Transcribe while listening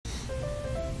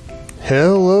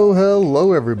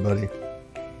Hello everybody.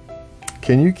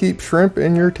 Can you keep shrimp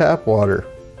in your tap water?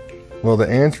 Well, the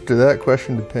answer to that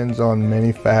question depends on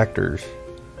many factors.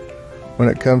 When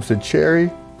it comes to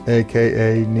cherry,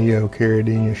 aka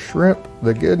Neocaridina shrimp,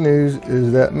 the good news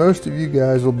is that most of you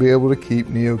guys will be able to keep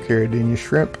Neocaridina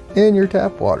shrimp in your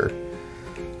tap water.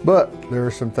 But there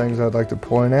are some things I'd like to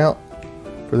point out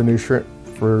for new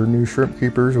shrimp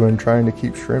keepers when trying to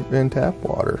keep shrimp in tap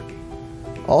water.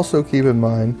 Also keep in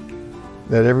mind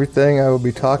that everything I will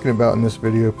be talking about in this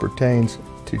video pertains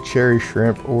to cherry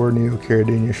shrimp or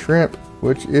Neocaridina shrimp,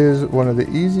 which is one of the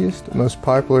easiest, most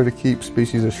popular to keep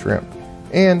species of shrimp,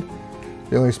 and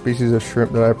the only species of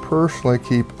shrimp that I personally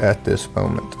keep at this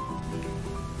moment.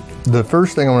 The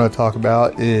first thing I want to talk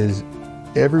about is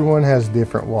everyone has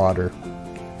different water.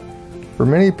 For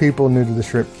many people new to the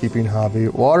shrimp keeping hobby,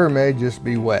 water may just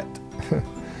be wet.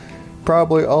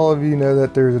 Probably all of you know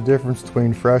that there's a difference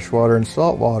between freshwater and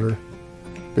saltwater,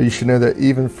 but you should know that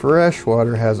even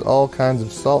freshwater has all kinds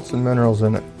of salts and minerals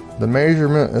in it. The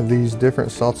measurement of these different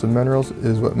salts and minerals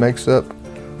is what makes up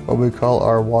what we call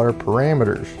our water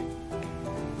parameters.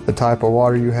 The type of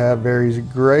water you have varies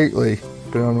greatly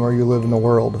depending on where you live in the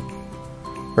world.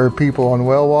 There are people on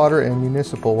well water and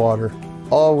municipal water,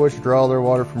 all of which draw their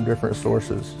water from different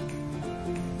sources.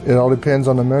 It all depends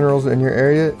on the minerals in your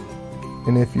area,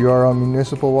 and if you are on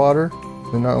municipal water,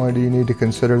 then not only do you need to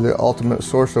consider the ultimate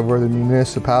source of where the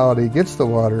municipality gets the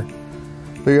water,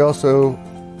 but you also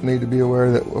need to be aware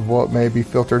of what may be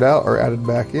filtered out or added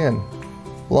back in.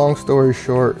 Long story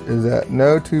short is that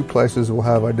no two places will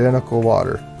have identical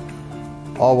water.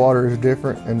 All water is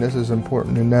different, and this is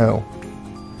important to know.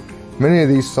 Many of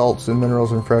these salts and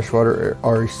minerals in freshwater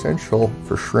are essential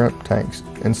for shrimp tanks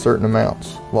in certain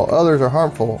amounts, while others are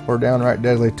harmful or downright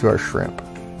deadly to our shrimp.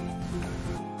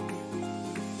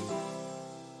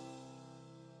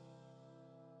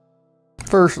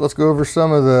 First, let's go over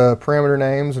some of the parameter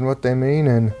names and what they mean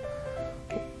and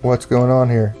what's going on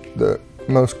here. The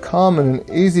most common and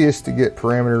easiest to get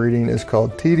parameter reading is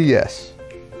called TDS.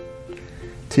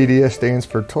 TDS stands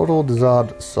for Total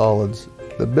Dissolved Solids.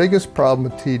 The biggest problem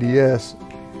with TDS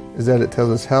is that it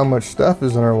tells us how much stuff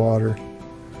is in our water,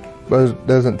 but it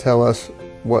doesn't tell us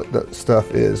what the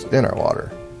stuff is in our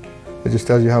water. It just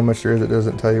tells you how much there is. It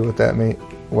doesn't tell you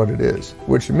what it is,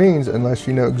 which means unless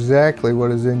you know exactly what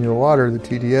is in your water, the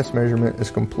TDS measurement is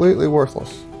completely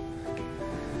worthless.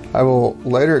 I will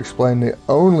later explain the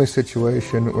only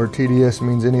situation where TDS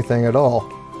means anything at all,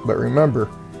 but remember,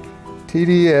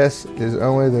 TDS is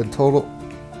only the total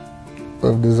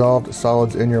of dissolved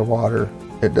solids in your water.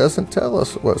 It doesn't tell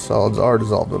us what solids are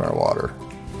dissolved in our water.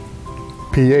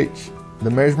 pH, the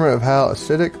measurement of how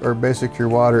acidic or basic your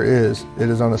water is. It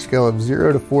is on a scale of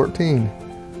 0 to 14,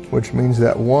 which means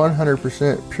that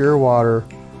 100% pure water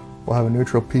will have a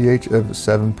neutral pH of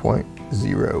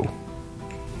 7.0.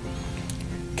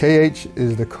 KH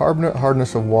is the carbonate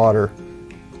hardness of water.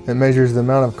 It measures the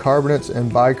amount of carbonates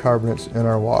and bicarbonates in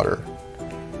our water.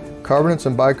 Carbonates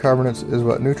and bicarbonates is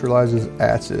what neutralizes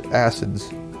acids.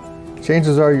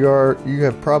 Chances are you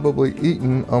have probably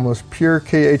eaten almost pure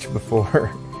KH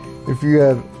before. If you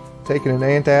have taken an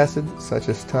antacid, such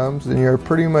as Tums, then you are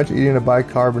pretty much eating a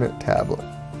bicarbonate tablet.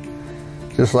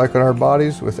 Just like in our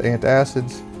bodies with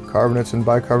antacids, carbonates and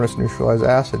bicarbonates neutralize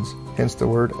acids, hence the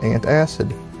word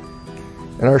antacid.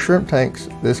 In our shrimp tanks,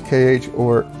 this KH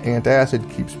or antacid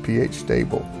keeps pH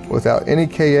stable. Without any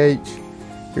KH,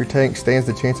 your tank stands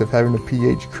the chance of having a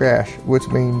pH crash, which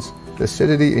means the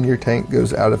acidity in your tank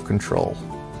goes out of control.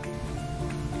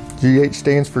 GH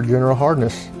stands for general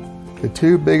hardness. The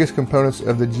two biggest components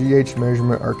of the GH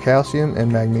measurement are calcium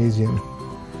and magnesium.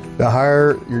 The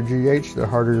higher your GH, the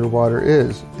harder your water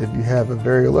is. If you have a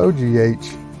very low GH,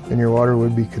 then your water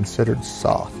would be considered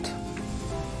soft.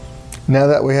 Now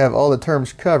that we have all the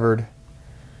terms covered,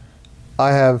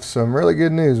 I have some really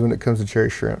good news when it comes to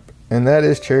cherry shrimp. And that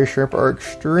is cherry shrimp are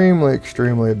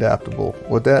extremely adaptable.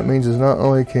 What that means is not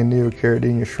only can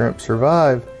Neocaridina shrimp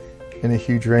survive in a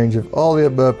huge range of all the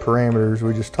above parameters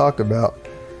we just talked about,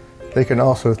 they can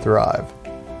also thrive.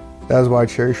 That is why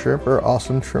cherry shrimp are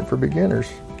awesome shrimp for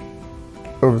beginners.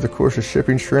 Over the course of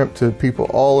shipping shrimp to people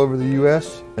all over the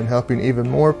US and helping even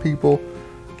more people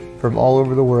from all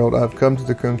over the world, I've come to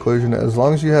the conclusion that as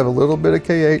long as you have a little bit of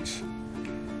KH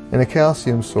and a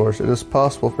calcium source, it is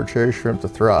possible for cherry shrimp to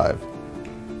thrive.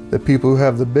 The people who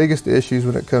have the biggest issues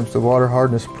when it comes to water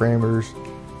hardness parameters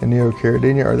in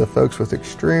Neocaridina are the folks with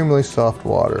extremely soft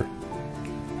water.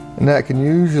 And that can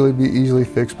usually be easily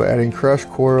fixed by adding crushed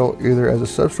coral either as a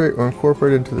substrate or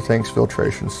incorporated into the tank's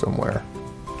filtration somewhere.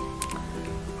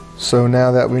 So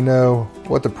now that we know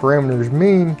what the parameters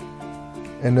mean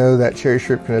and know that cherry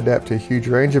shrimp can adapt to a huge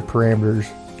range of parameters.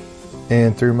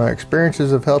 And through my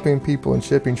experiences of helping people and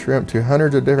shipping shrimp to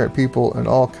hundreds of different people in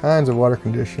all kinds of water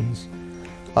conditions,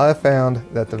 I have found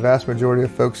that the vast majority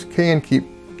of folks can keep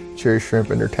cherry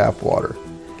shrimp in their tap water.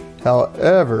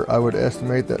 However, I would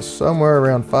estimate that somewhere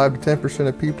around 5 to 10%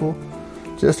 of people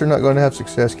just are not going to have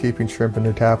success keeping shrimp in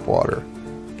their tap water.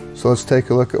 So let's take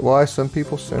a look at why some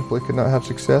people simply could not have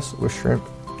success with shrimp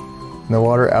in the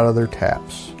water out of their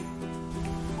taps.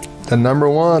 The number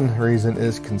one reason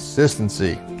is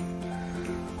consistency.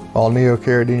 While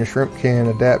Neocaridina shrimp can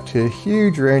adapt to a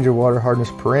huge range of water hardness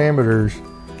parameters,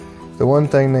 the one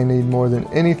thing they need more than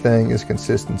anything is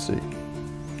consistency.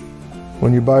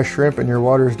 When you buy shrimp and your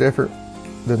water is different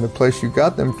than the place you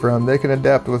got them from, they can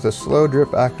adapt with a slow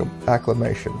drip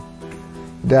acclimation.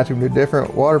 Adapting to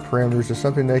different water parameters is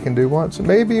something they can do once,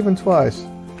 maybe even twice,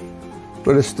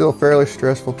 but it's still fairly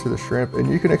stressful to the shrimp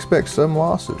and you can expect some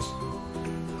losses.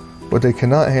 What they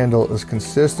cannot handle is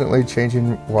consistently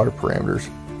changing water parameters.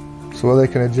 So while they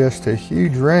can adjust to a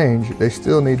huge range, they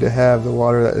still need to have the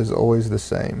water that is always the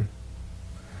same.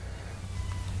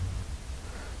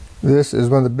 This is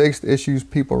one of the biggest issues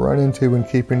people run into when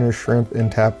keeping their shrimp in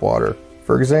tap water.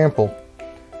 For example,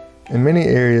 in many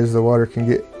areas the water can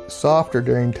get softer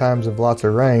during times of lots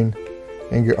of rain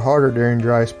and get harder during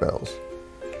dry spells.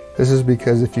 This is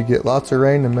because if you get lots of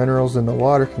rain, the minerals in the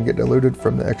water can get diluted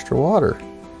from the extra water.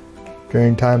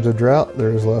 During times of drought,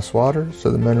 there is less water, so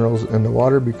the minerals in the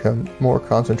water become more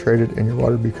concentrated and your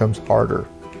water becomes harder.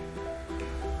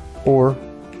 Or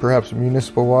perhaps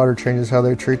municipal water changes how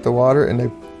they treat the water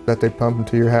and that they pump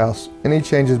into your house. Any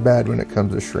change is bad when it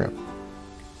comes to shrimp.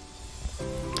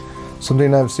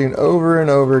 Something I've seen over and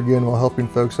over again while helping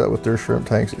folks out with their shrimp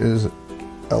tanks is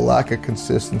a lack of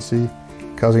consistency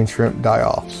causing shrimp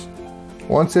die-offs.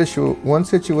 One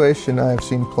situation I have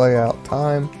seen play out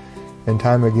time and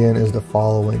time again is the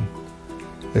following.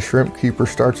 The shrimp keeper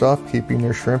starts off keeping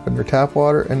their shrimp in their tap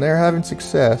water and they're having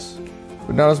success,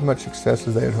 but not as much success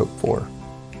as they had hoped for.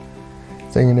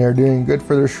 Thinking they're doing good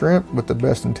for their shrimp with the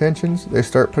best intentions, they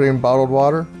start putting bottled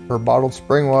water or bottled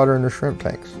spring water in their shrimp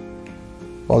tanks.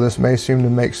 While this may seem to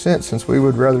make sense since we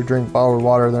would rather drink bottled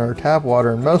water than our tap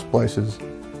water in most places,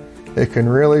 it can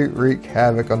really wreak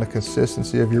havoc on the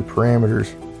consistency of your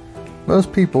parameters.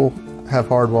 Most people have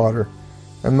hard water,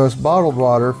 and most bottled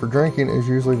water for drinking is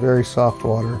usually very soft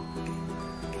water.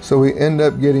 So we end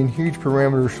up getting huge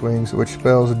parameter swings, which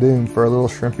spells doom for our little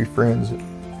shrimpy friends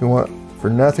who want for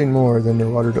nothing more than their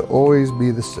water to always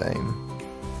be the same.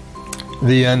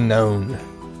 The unknown.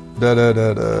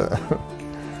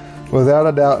 Without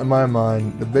a doubt in my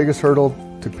mind, the biggest hurdle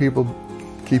to people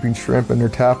keeping shrimp in their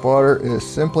tap water is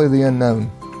simply the unknown.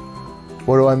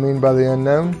 What do I mean by the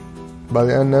unknown? By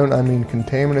the unknown, I mean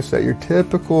contaminants that your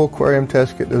typical aquarium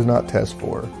test kit does not test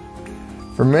for.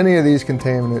 For many of these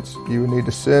contaminants, you would need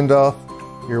to send off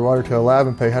your water to a lab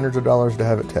and pay hundreds of dollars to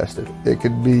have it tested. It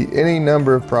could be any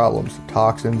number of problems: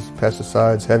 toxins,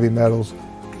 pesticides, heavy metals.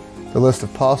 The list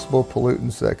of possible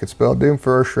pollutants that could spell doom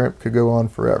for our shrimp could go on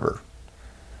forever.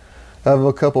 I have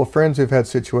a couple of friends who've had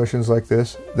situations like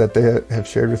this that they have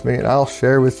shared with me, and I'll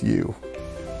share with you.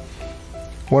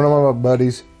 One of my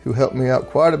buddies who helped me out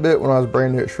quite a bit when I was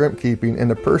brand new at shrimp keeping,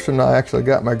 and the person I actually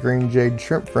got my green jade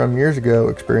shrimp from years ago,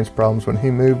 experienced problems when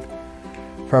he moved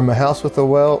from a house with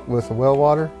well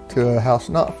water to a house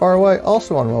not far away,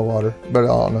 also on well water, but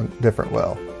on a different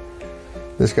well.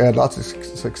 This guy had lots of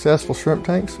successful shrimp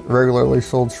tanks, regularly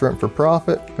sold shrimp for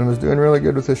profit, and was doing really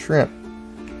good with his shrimp.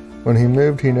 When he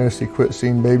moved, he noticed he quit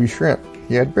seeing baby shrimp.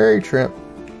 He had buried shrimp,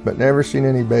 but never seen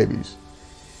any babies.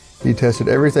 He tested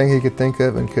everything he could think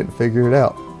of and couldn't figure it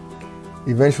out.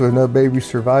 Eventually, with no babies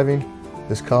surviving,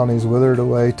 his colonies withered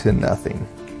away to nothing.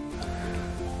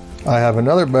 I have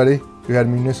another buddy who had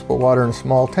municipal water in a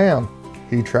small town.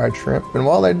 He tried shrimp, and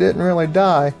while they didn't really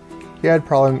die, he had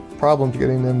problems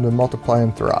getting them to multiply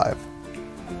and thrive.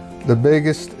 The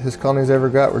biggest his colonies ever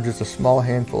got were just a small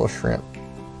handful of shrimp.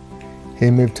 He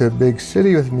moved to a big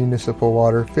city with municipal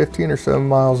water 15 or so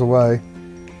miles away,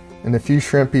 and the few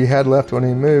shrimp he had left when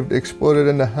he moved exploded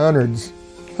into hundreds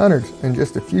in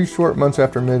just a few short months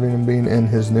after moving and being in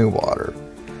his new water.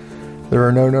 There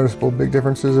are no noticeable big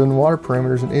differences in water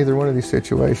parameters in either one of these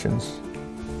situations.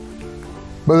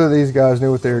 Both of these guys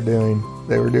knew what they were doing.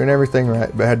 They were doing everything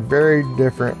right, but had very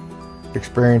different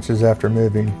experiences after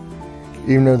moving.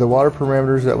 Even though the water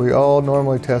parameters that we all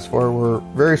normally test for were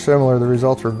very similar, the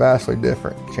results were vastly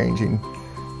different, changing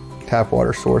tap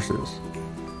water sources.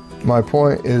 My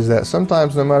point is that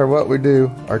sometimes no matter what we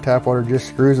do, our tap water just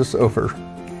screws us over.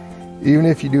 Even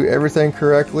if you do everything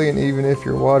correctly, and even if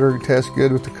your water tests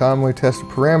good with the commonly tested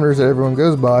parameters that everyone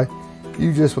goes by,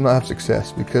 you just will not have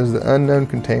success because the unknown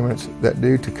contaminants that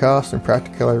due to cost and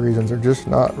practicality reasons are just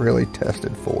not really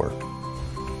tested for.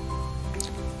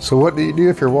 So what do you do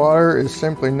if your water is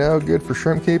simply no good for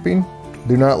shrimp keeping?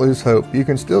 Do not lose hope. You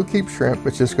can still keep shrimp,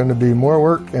 it's just going to be more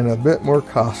work and a bit more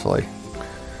costly.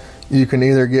 You can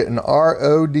either get an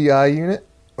RODI unit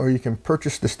or you can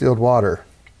purchase distilled water.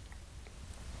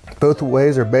 Both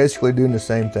ways are basically doing the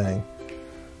same thing.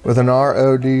 With an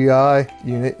RODI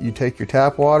unit, you take your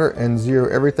tap water and zero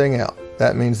everything out.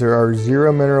 That means there are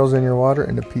 0 minerals in your water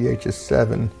and the pH is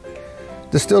 7.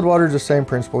 Distilled water is the same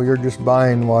principle. You're just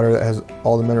buying water that has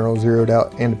all the minerals zeroed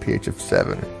out and a pH of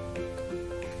 7.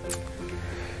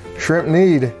 Shrimp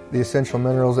need the essential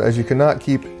minerals as you cannot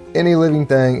keep any living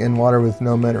thing in water with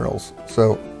no minerals.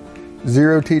 So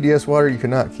 0 TDS water, you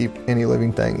cannot keep any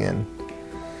living thing in.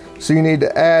 So you need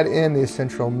to add in the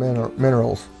essential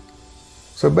minerals.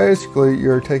 So basically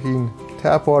you're taking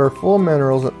tap water full of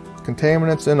minerals,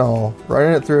 contaminants and all,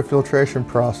 running it through a filtration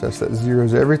process that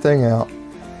zeroes everything out.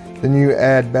 Then you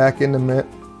add back in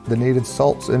the needed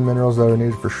salts and minerals that are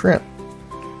needed for shrimp.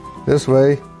 This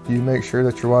way you make sure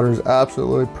that your water is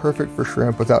absolutely perfect for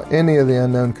shrimp without any of the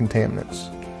unknown contaminants.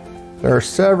 There are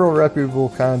several reputable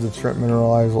kinds of shrimp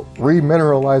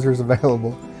remineralizers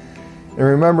available. And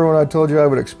remember when I told you I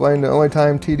would explain the only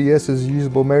time TDS is a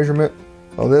usable measurement?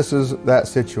 Well, this is that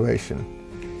situation.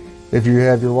 If you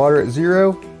have your water at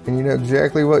 0 and you know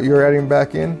exactly what you're adding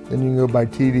back in, then you can go by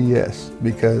TDS,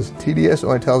 because TDS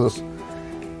only tells us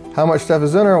how much stuff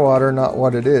is in our water, not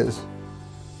what it is.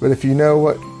 But if you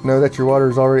know that your water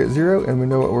is already at 0 and we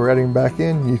know what we're adding back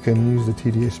in, you can use the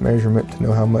TDS measurement to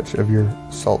know how much of your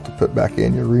salt to put back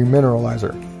in your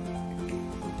remineralizer.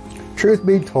 Truth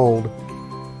be told,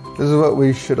 this is what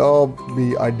we should all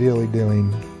be ideally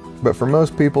doing. But for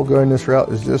most people, going this route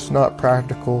is just not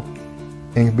practical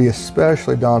and can be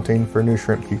especially daunting for a new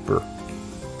shrimp keeper.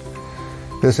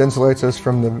 This insulates us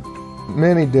from the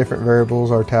many different variables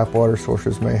our tap water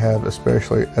sources may have,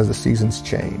 especially as the seasons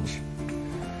change.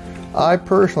 I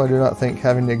personally do not think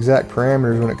having the exact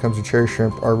parameters when it comes to cherry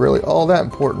shrimp are really all that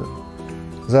important,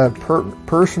 as I have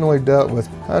personally dealt with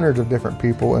hundreds of different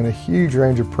people and a huge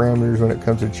range of parameters when it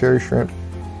comes to cherry shrimp,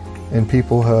 and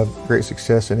people have great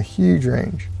success in a huge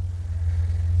range.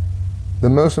 The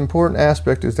most important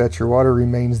aspect is that your water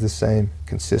remains the same,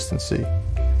 consistency.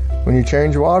 When you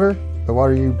change water, the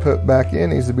water you put back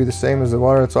in needs to be the same as the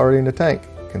water that's already in the tank,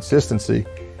 consistency.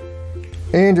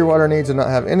 And your water needs to not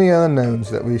have any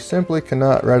unknowns that we simply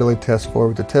cannot readily test for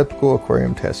with the typical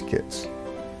aquarium test kits.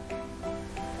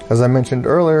 As I mentioned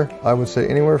earlier, I would say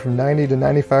anywhere from 90 to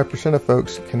 95% of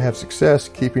folks can have success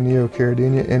keeping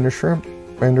Neocaridina in their shrimp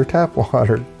and their tap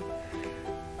water.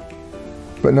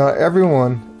 But not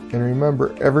everyone. And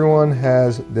remember, everyone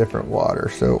has different water.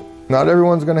 So not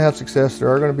everyone's going to have success. There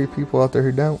are going to be people out there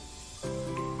who don't.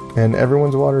 And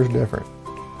everyone's water is different.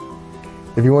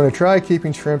 If you want to try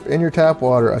keeping shrimp in your tap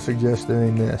water, I suggest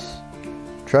doing this.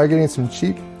 Try getting some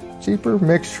cheaper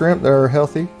mixed shrimp that are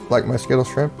healthy, like my Skittle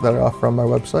shrimp that I offer on my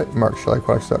website,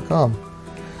 markshellyaquatics.com.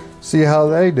 See how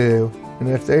they do. And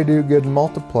if they do good and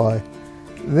multiply,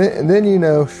 then you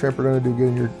know shrimp are going to do good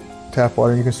in your tap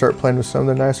water, and you can start playing with some of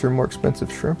the nicer, more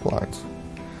expensive shrimp lines.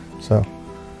 So,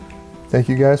 thank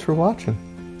you guys for watching.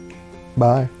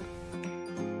 Bye.